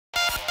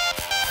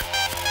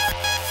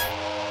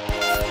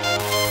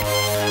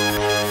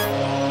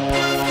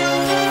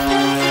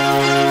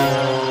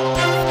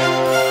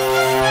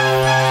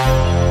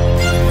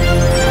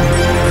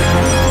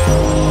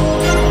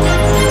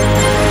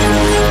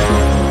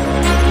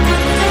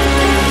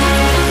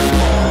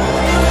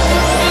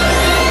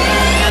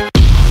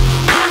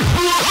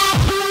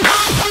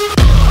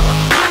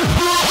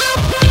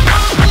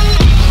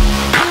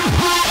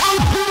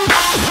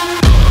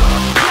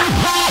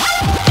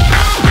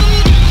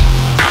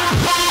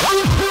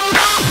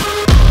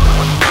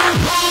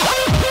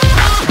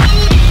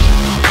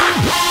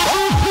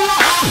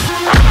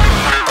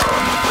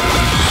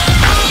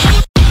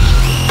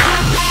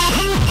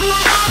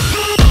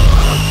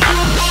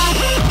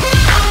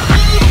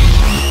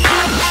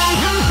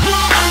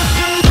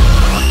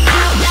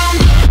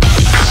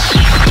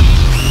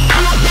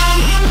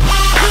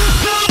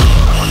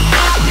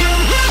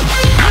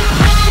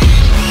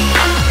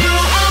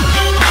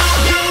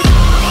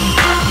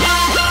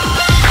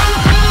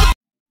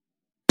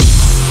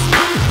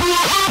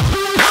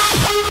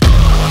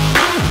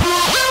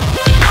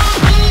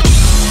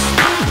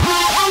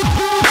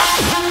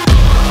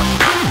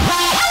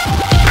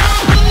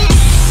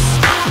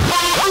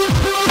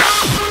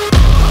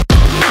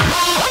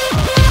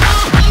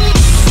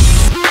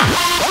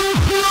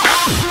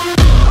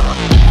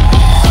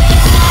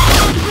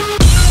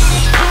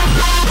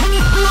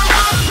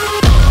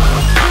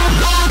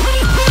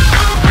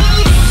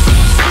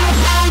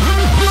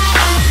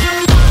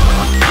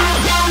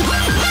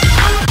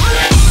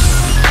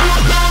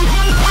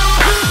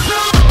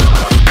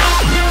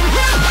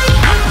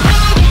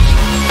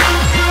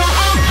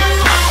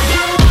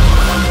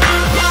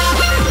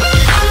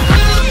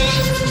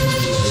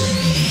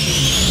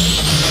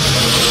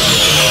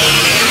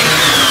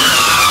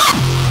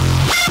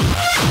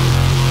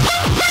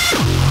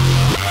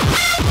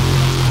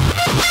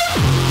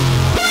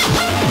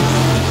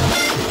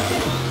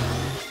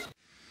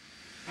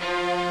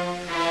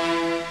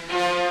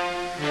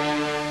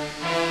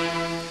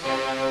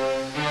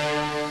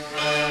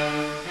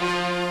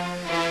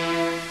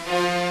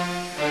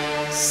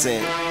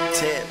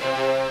Santana.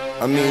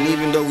 I mean,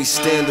 even though we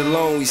stand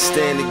alone, we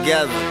stand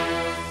together.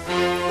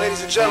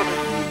 Ladies and gentlemen,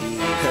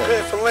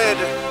 prepare for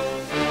landing.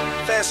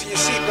 Fasten your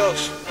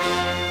seatbelts.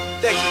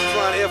 Thank you for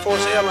flying Air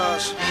Force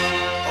Airlines.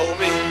 Over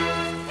me.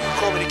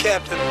 Call me the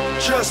captain.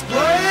 Just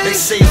blaze. They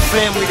say a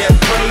family that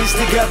prays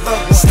together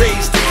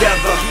stays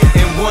together,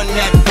 and one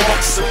that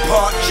walks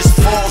apart just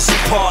falls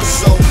apart.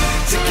 So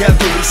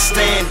together we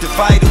stand,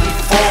 divided we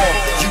fall,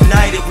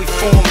 united we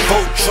form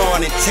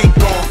Voltron and take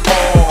on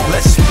all.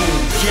 Let's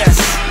move, yes.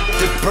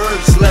 The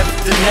birds left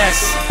the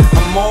nest.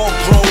 I'm all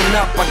grown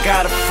up, I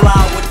gotta fly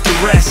with the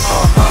rest.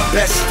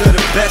 Best of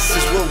the best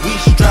is what we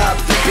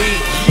strive to be.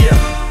 Yeah,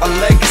 a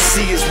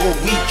legacy is what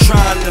we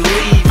trying to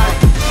leave.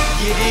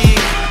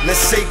 Let's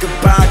say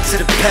goodbye to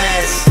the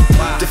past.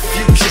 The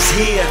future's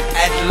here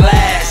at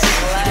last.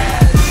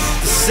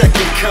 The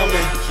second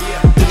coming,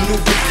 the new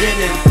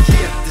beginning.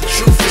 The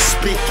truth is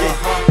speaking,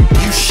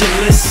 you should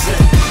listen.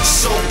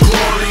 So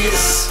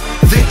glorious,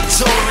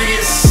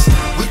 victorious.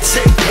 We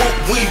take what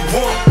we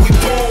want, we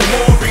born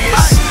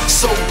warriors.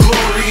 So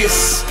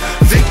glorious,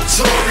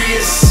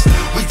 victorious.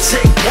 We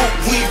take what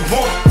we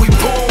want, we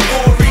born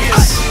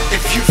warriors.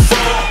 If you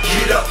fall,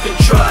 get up and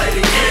try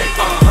it again.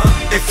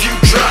 If you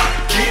drop,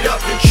 get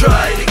up and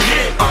try it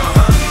again.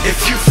 If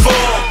you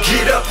fall,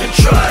 get up and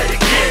try it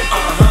again.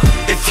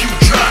 If you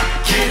drop,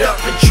 get up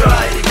and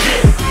try it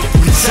again.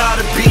 We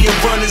tired of being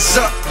runners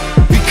up,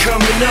 we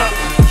coming up.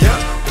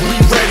 We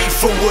ready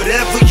for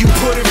whatever you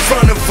put in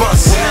front of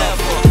us.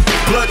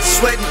 Blood,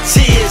 sweat, and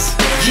tears,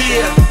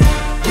 yeah.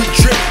 We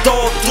dripped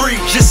all three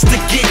just to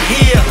get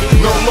here.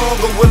 No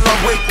longer will I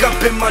wake up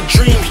and my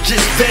dreams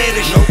just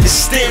vanish. It's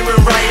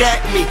staring right at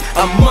me,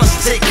 I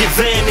must take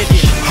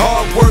advantage.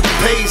 Hard work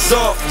pays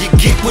off, you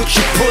get what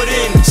you put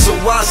in. So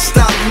why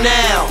stop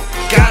now?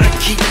 Gotta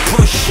keep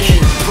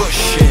pushing.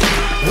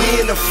 We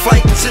in a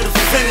fight to the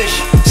finish,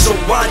 so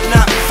why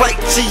not fight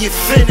till you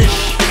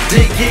finish?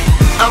 Dig it,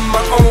 I'm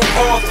my own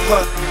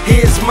author,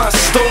 here's my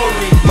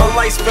story. My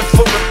life's been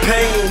full of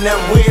pain, now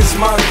where's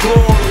my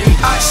glory?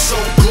 I'm so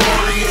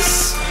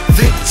glorious,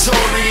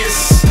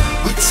 victorious.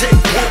 We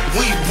take what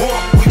we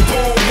want,